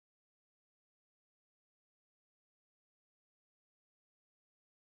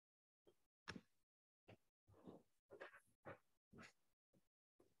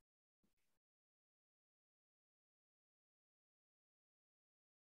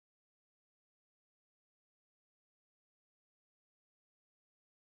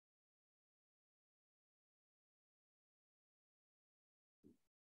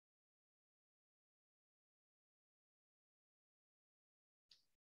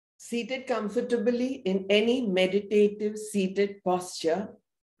Seated comfortably in any meditative seated posture.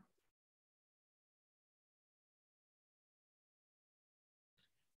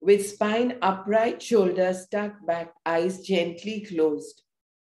 With spine upright, shoulders tucked back, eyes gently closed.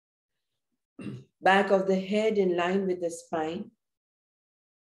 Back of the head in line with the spine.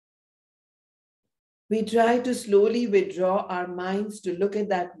 We try to slowly withdraw our minds to look at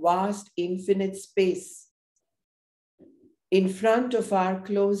that vast, infinite space in front of our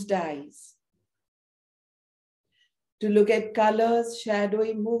closed eyes. To look at colors,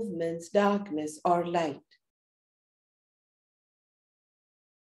 shadowy movements, darkness, or light.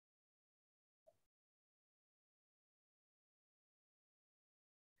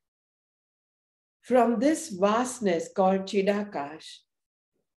 From this vastness called Chidakash,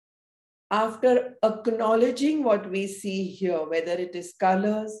 after acknowledging what we see here, whether it is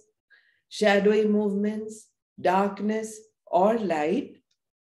colors, shadowy movements, darkness, or light,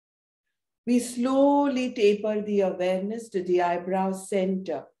 we slowly taper the awareness to the eyebrow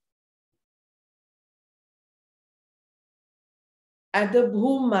center. At the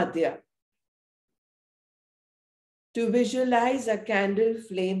Bhumadhya, to visualize a candle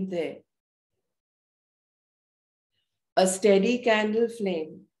flame there. A steady candle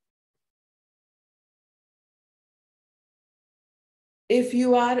flame. If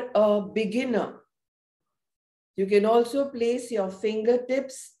you are a beginner, you can also place your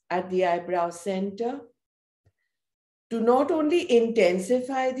fingertips at the eyebrow center to not only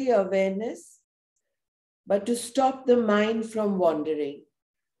intensify the awareness, but to stop the mind from wandering.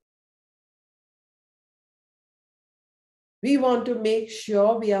 We want to make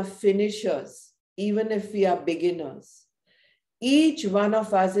sure we are finishers, even if we are beginners. Each one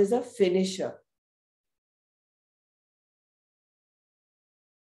of us is a finisher.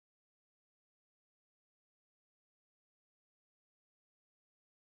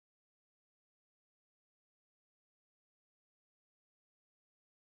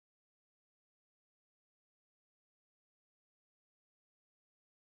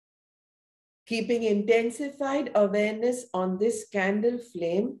 Keeping intensified awareness on this candle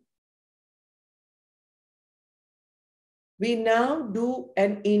flame, we now do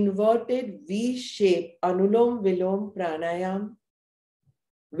an inverted V shape, Anulom Vilom Pranayam,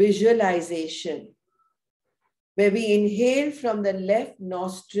 visualization, where we inhale from the left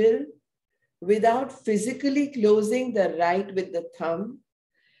nostril without physically closing the right with the thumb,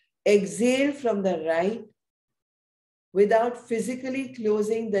 exhale from the right without physically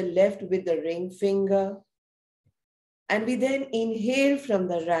closing the left with the ring finger. And we then inhale from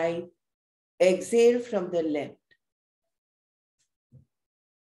the right, exhale from the left.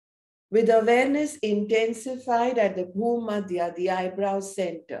 With awareness intensified at the Bhumadhya, the eyebrow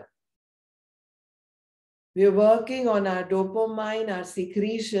center. We're working on our dopamine, our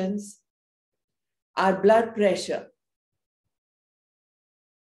secretions, our blood pressure.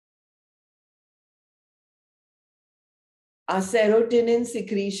 Our serotonin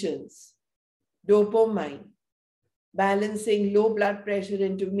secretions, dopamine, balancing low blood pressure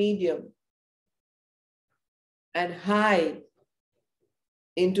into medium and high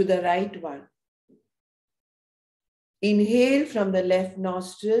into the right one. Inhale from the left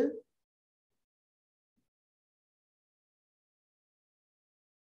nostril.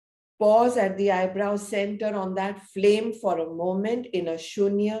 Pause at the eyebrow center on that flame for a moment in a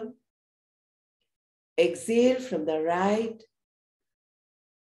shunya. Exhale from the right.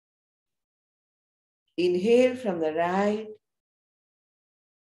 Inhale from the right.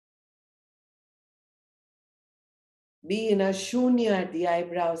 Be in a shunya at the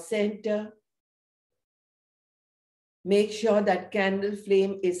eyebrow center. Make sure that candle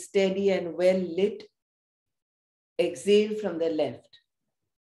flame is steady and well lit. Exhale from the left.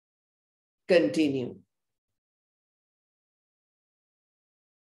 Continue.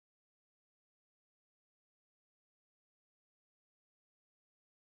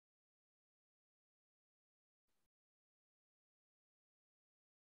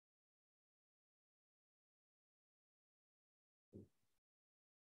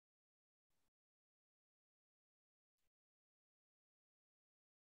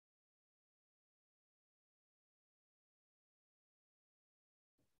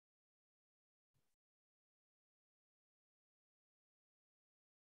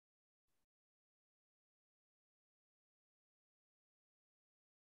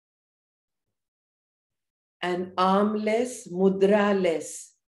 An armless,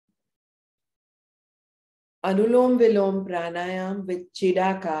 mudra-less Anulom Vilom Pranayam with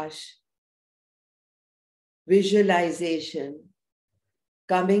Chidakash, visualization,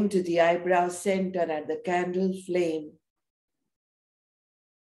 coming to the eyebrow center at the candle flame.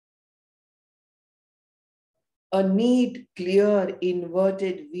 a neat, clear,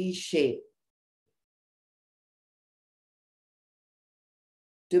 inverted V shape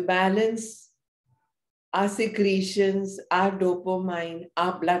to balance our secretions, our dopamine,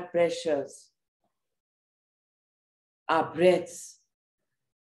 our blood pressures, our breaths.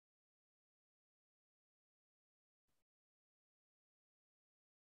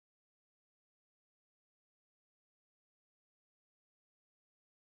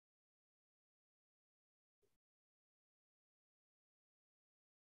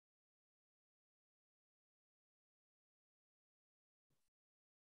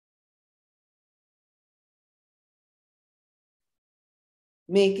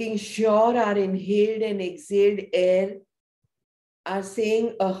 Making sure our inhaled and exhaled air are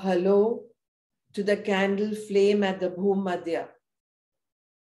saying a hello to the candle flame at the Bhumadhya.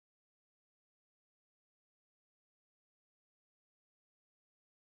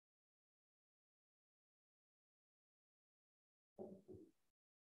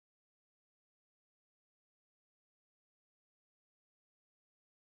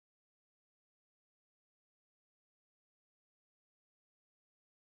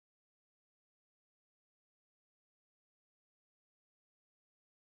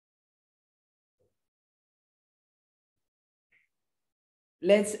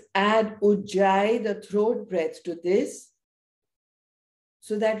 Let's add Ujjayi, the throat breath, to this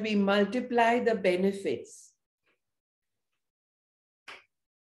so that we multiply the benefits.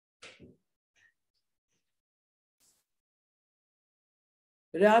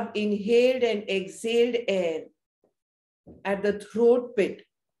 Rub inhaled and exhaled air at the throat pit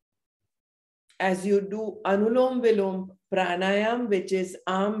as you do Anulom Vilom Pranayam, which is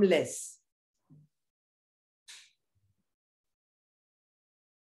armless.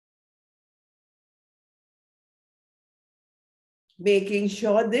 Making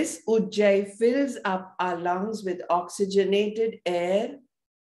sure this Ujjayi fills up our lungs with oxygenated air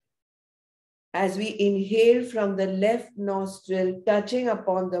as we inhale from the left nostril, touching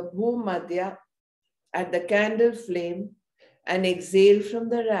upon the Bhumadhya at the candle flame, and exhale from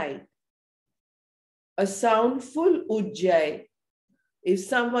the right. A soundful Ujjayi. If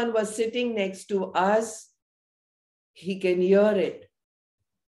someone was sitting next to us, he can hear it.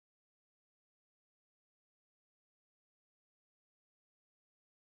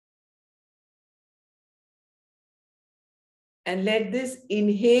 And let this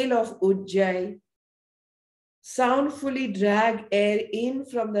inhale of Ujjayi soundfully drag air in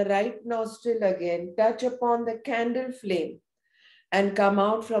from the right nostril again, touch upon the candle flame, and come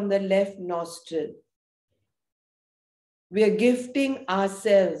out from the left nostril. We are gifting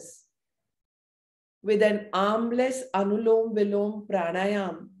ourselves with an armless Anulom Vilom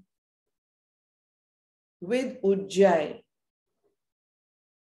Pranayam with Ujjayi.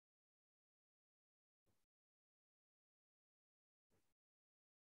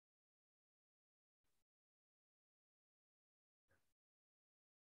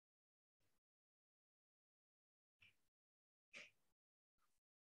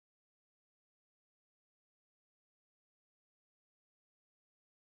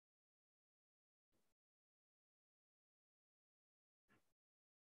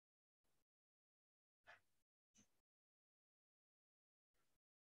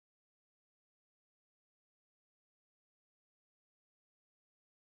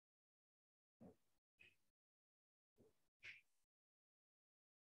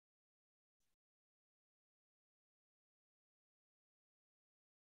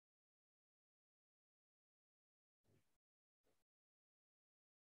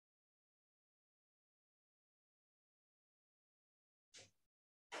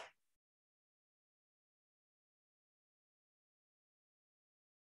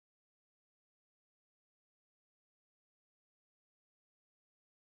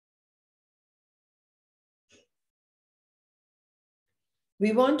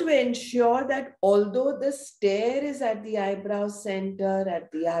 We want to ensure that although the stare is at the eyebrow center,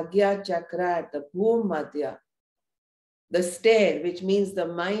 at the Agya Chakra, at the Bhumadhya, the stare, which means the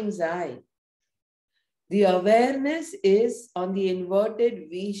mind's eye, the awareness is on the inverted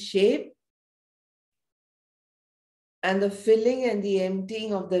V shape and the filling and the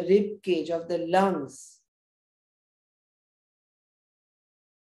emptying of the rib cage, of the lungs.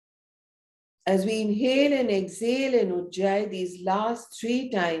 As we inhale and exhale in Ujjayi these last 3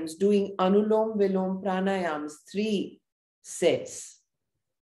 times, doing Anulom Vilom Pranayams, 3 sets.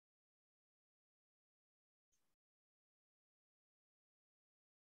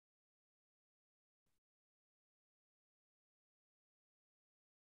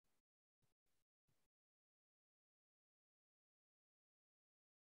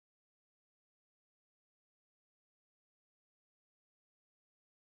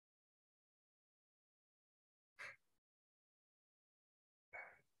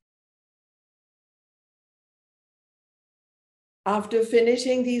 After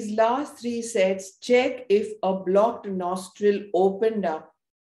finishing these last 3 sets, check if a blocked nostril opened up.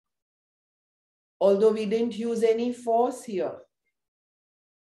 Although we didn't use any force here.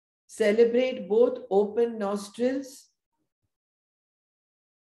 Celebrate both open nostrils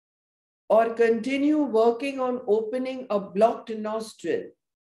or continue working on opening a blocked nostril,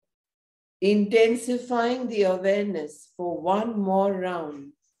 intensifying the awareness for one more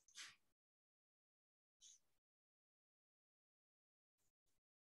round.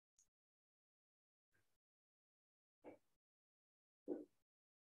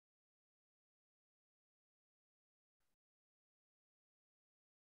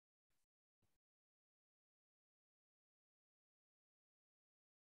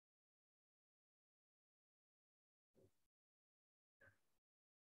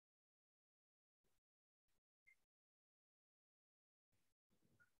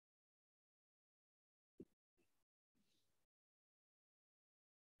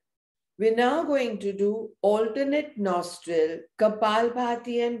 We're now going to do alternate nostril,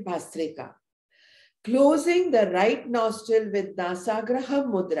 Kapalbhati and Bhastrika. Closing the right nostril with Nasagraha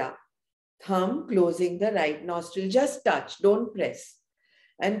Mudra, thumb closing the right nostril, just touch, don't press.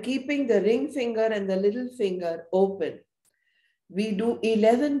 And keeping the ring finger and the little finger open. We do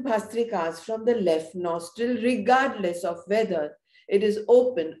 11 Bhastrikas from the left nostril, regardless of whether it is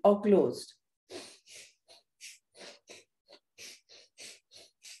open or closed.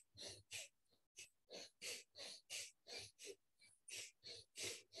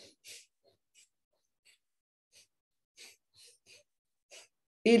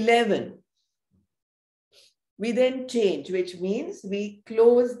 We then change, which means we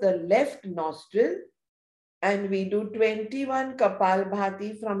close the left nostril and we do 21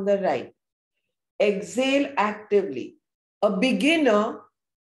 Kapalbhati from the right. Exhale actively. A beginner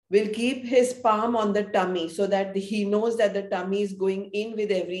will keep his palm on the tummy so that he knows that the tummy is going in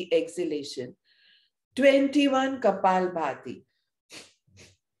with every exhalation. 21 Kapalbhati.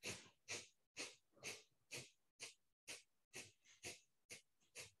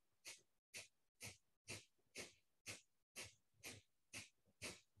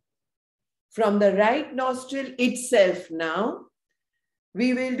 From the right nostril itself now,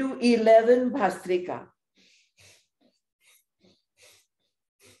 we will do 11 Bhastrika.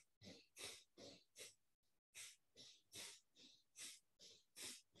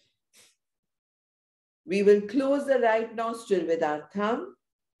 We will close the right nostril with our thumb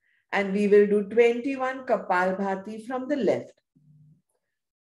and we will do 21 Kapalbhati from the left.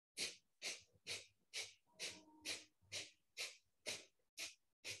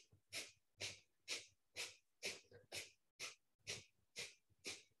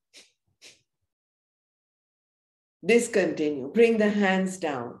 Discontinue. Bring the hands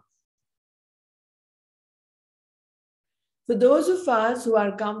down. For those of us who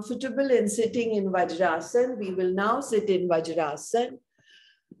are comfortable in sitting in Vajrasana, we will now sit in Vajrasana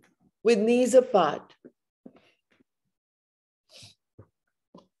with knees apart.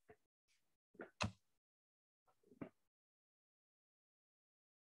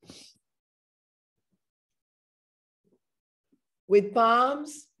 With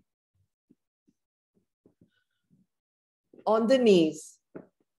palms on the knees.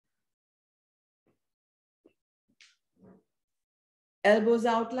 Elbows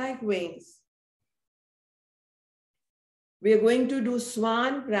out like wings. We are going to do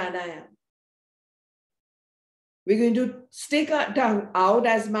Swan Pranayam. We're going to stick our tongue out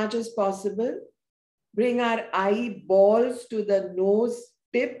as much as possible. Bring our eyeballs to the nose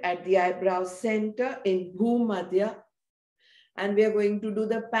tip at the eyebrow center in Bhumadhya. And we are going to do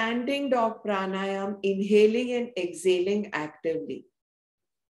the panting dog pranayam, inhaling and exhaling actively.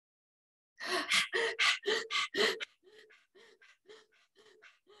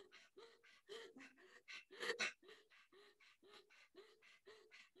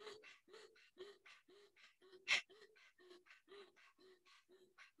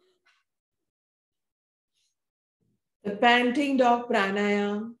 The panting dog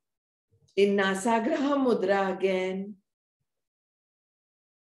pranayam in Nasagraha Mudra again.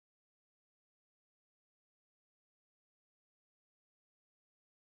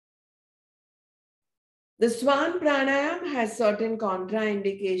 The Swan Pranayam has certain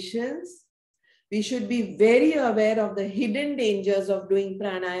contraindications. We should be very aware of the hidden dangers of doing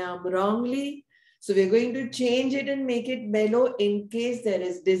pranayam wrongly. So we're going to change it and make it mellow in case there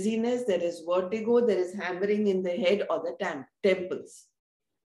is dizziness, there is vertigo, there is hammering in the head or the temples.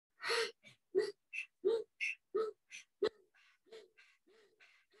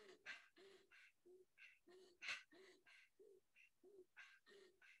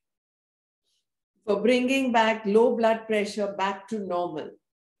 for bringing back low blood pressure back to normal.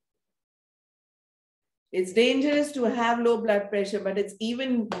 It's dangerous to have low blood pressure, but it's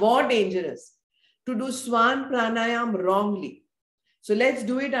even more dangerous to do Swan Pranayam wrongly. So let's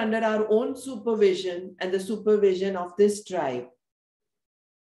do it under our own supervision and the supervision of this tribe.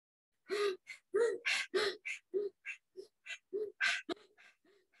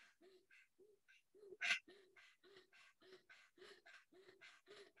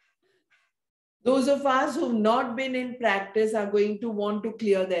 Those of us who've not been in practice are going to want to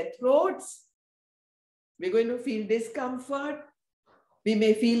clear their throats. We're going to feel discomfort. We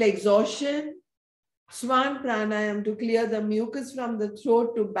may feel exhaustion. Swan Pranayam to clear the mucus from the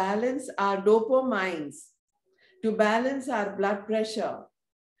throat, to balance our dopamines, to balance our blood pressure,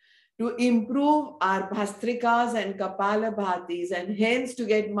 to improve our bhastrikas and Kapalbhatis, and hence to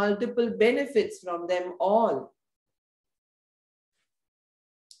get multiple benefits from them all.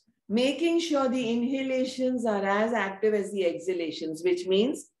 Making sure the inhalations are as active as the exhalations, which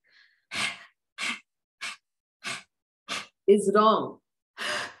means is wrong,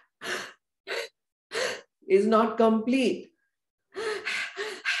 is not complete.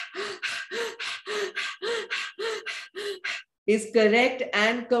 Is correct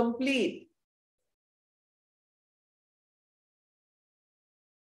and complete.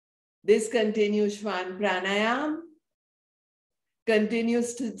 This continues Swan Pranayam.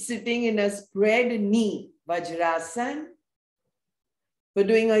 Continues sitting in a spread knee, Vajrasan. We're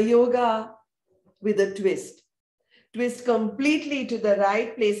doing a yoga with a twist. Twist completely to the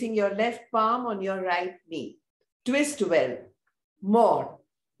right, placing your left palm on your right knee. Twist well. More,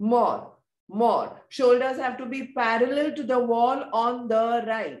 more, more. Shoulders have to be parallel to the wall on the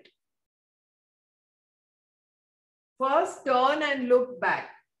right. First, turn and look back.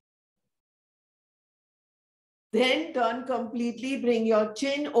 Then turn completely, bring your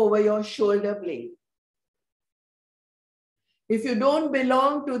chin over your shoulder blade. If you don't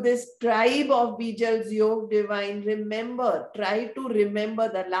belong to this tribe of Bijal YogDivine, remember, try to remember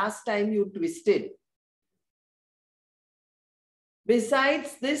the last time you twisted.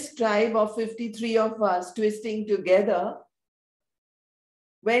 Besides this tribe of 53 of us twisting together,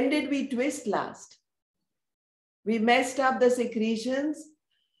 when did we twist last? We messed up the secretions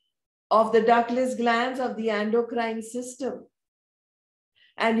of the ductless glands of the endocrine system.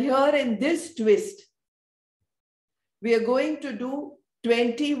 And here in this twist, we are going to do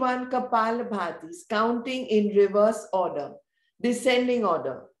 21 Kapalbhatis, counting in reverse order, descending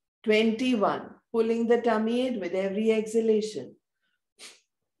order, 21, pulling the tummy in with every exhalation.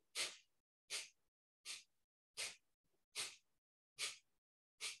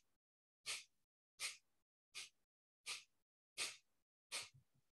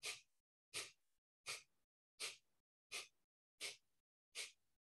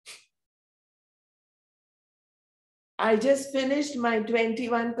 I just finished my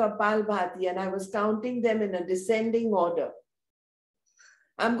 21 Kapalbhati and I was counting them in a descending order.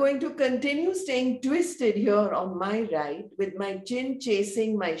 I'm going to continue staying twisted here on my right with my chin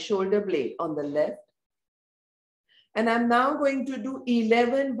chasing my shoulder blade on the left. And I'm now going to do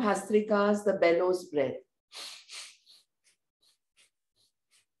 11 bhastrikas, the bellows breath.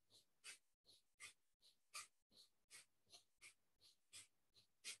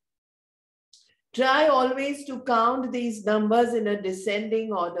 Try always to count these numbers in a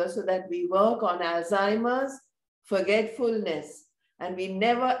descending order so that we work on Alzheimer's, forgetfulness, and we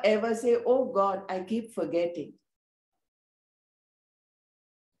never ever say, oh God, I keep forgetting.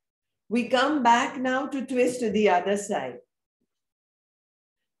 We come back now to twist to the other side.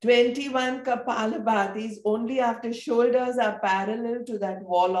 21 Kapalabhatis only after shoulders are parallel to that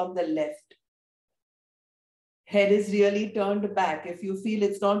wall on the left. Head is really turned back. If you feel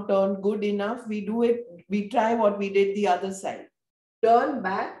it's not turned good enough, we do it. We try what we did the other side. Turn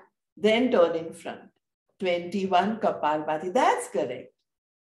back, then turn in front. 21 Kapalbhati. That's correct.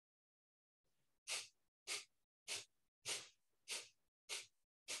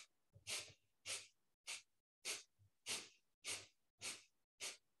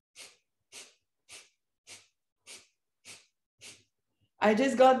 I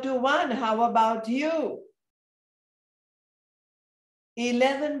just got to 1. How about you?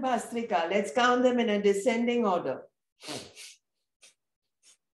 11 Bhastrika. Let's count them in a descending order.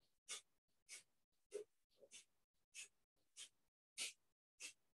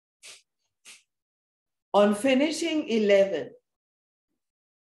 On finishing 11,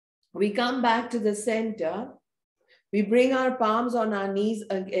 we come back to the center. We bring our palms on our knees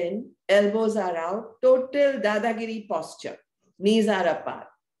again. Elbows are out. Total Dadagiri posture. Knees are apart.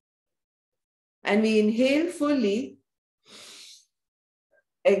 And we inhale fully.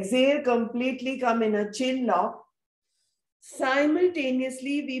 Exhale, completely come in a chin lock.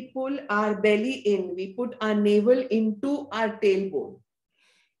 Simultaneously, we pull our belly in. We put our navel into our tailbone.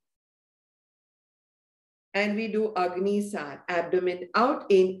 And we do Agnisar, abdomen out,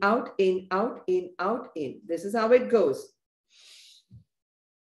 in, out, in, out, in, out, in. This is how it goes.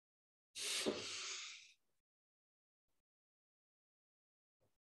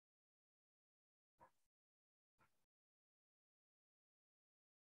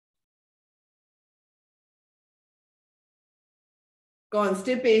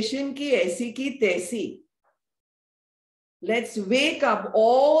 Constipation ki aisi ki taisi. Let's wake up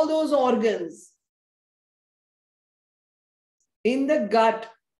all those organs in the gut,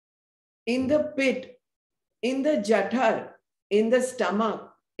 in the pit, in the jathar, in the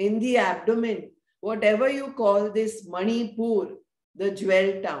stomach, in the abdomen, whatever you call this Manipur, the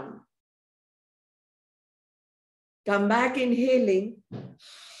jewel town. Come back inhaling.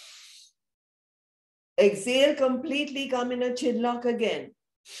 Exhale completely, come in a chin lock again.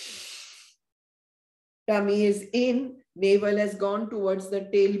 Tummy is in, navel has gone towards the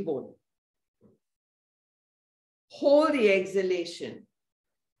tailbone. Hold the exhalation.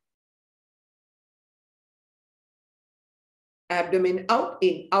 Abdomen out,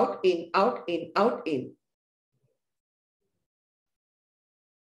 in, out, in, out, in, out, in.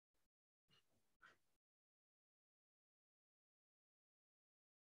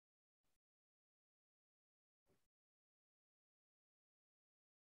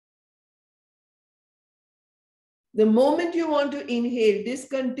 The moment you want to inhale,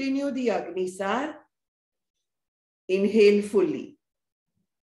 discontinue the Agnisar. Inhale fully.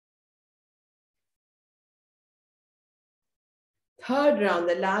 Third round,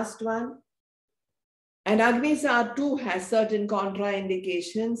 the last one. And Agnisar too has certain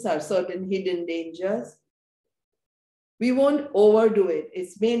contraindications or certain hidden dangers. We won't overdo it.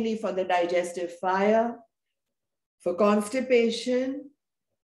 It's mainly for the digestive fire, for constipation,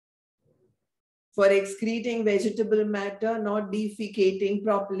 for excreting vegetable matter, not defecating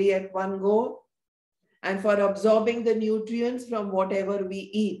properly at one go, and for absorbing the nutrients from whatever we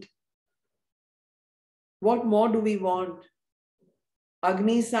eat. What more do we want?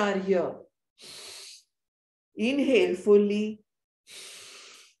 Agnisar here. Inhale fully.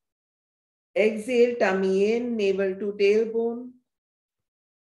 Exhale, tummy in, navel to tailbone.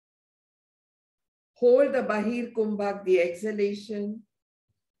 Hold the Bahir Kumbhak, the exhalation.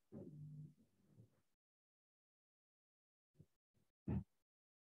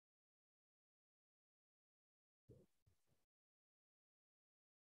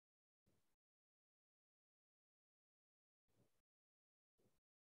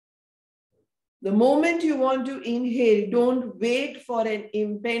 The moment you want to inhale, don't wait for an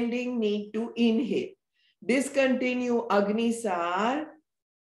impending need to inhale. Discontinue Agnisar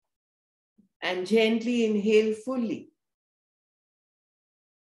and gently inhale fully.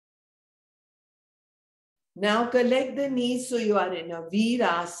 Now collect the knees so you are in a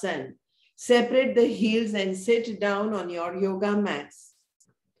Virasana. Separate the heels and sit down on your yoga mats.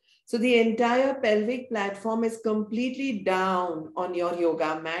 So the entire pelvic platform is completely down on your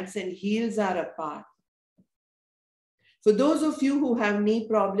yoga mats and heels are apart. For those of you who have knee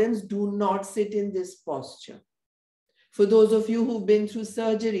problems, do not sit in this posture. For those of you who've been through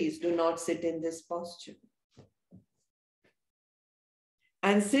surgeries, do not sit in this posture.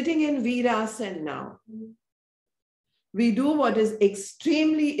 And sitting in Virasana now, we do what is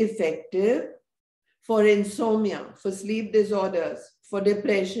extremely effective for insomnia, for sleep disorders, for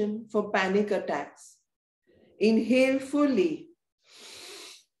depression, for panic attacks. Inhale fully.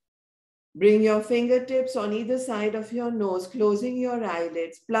 Bring your fingertips on either side of your nose, closing your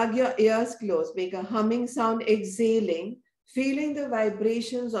eyelids. Plug your ears closed. Make a humming sound, exhaling, feeling the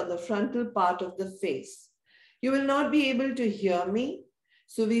vibrations on the frontal part of the face. You will not be able to hear me.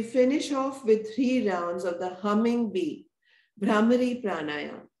 So we finish off with 3 rounds of the humming bee, Bhramari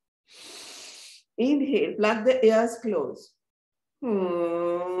Pranayam. Inhale, plug the ears closed.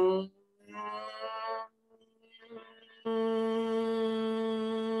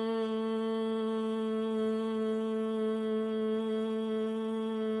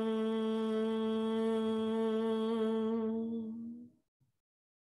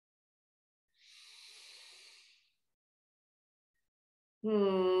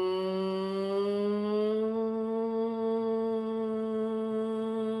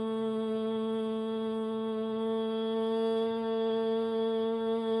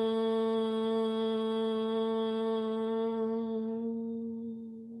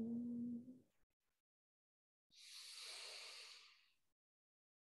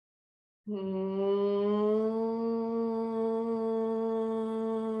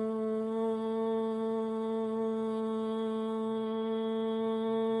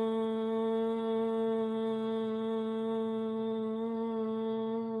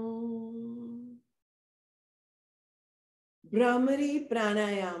 Brahmari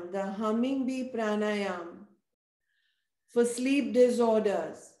Pranayam, the humming bee pranayam, for sleep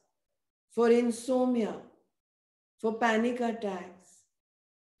disorders, for insomnia, for panic attacks,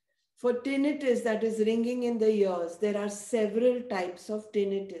 for tinnitus that is ringing in the ears. There are several types of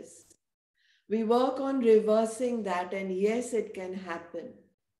tinnitus. We work on reversing that, and yes, it can happen.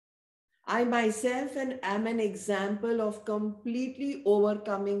 I myself am an example of completely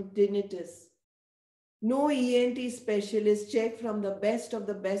overcoming tinnitus. No ENT specialist, check from the best of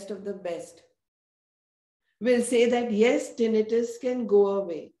the best of the best, will say that yes, tinnitus can go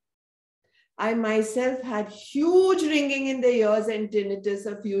away. I myself had huge ringing in the ears and tinnitus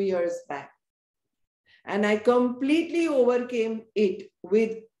a few years back. And I completely overcame it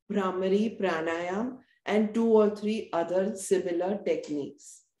with Brahmari Pranayam and 2 or 3 other similar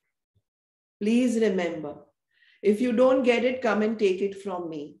techniques. Please remember, if you don't get it, come and take it from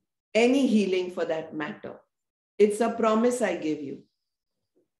me. Any healing for that matter. It's a promise I give you.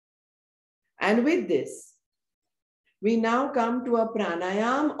 And with this, we now come to a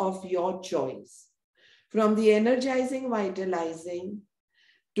pranayam of your choice. From the energizing, vitalizing,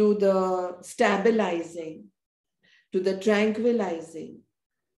 to the stabilizing, to the tranquilizing,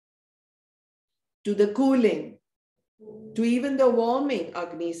 to the cooling, to even the warming,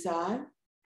 Agnisar,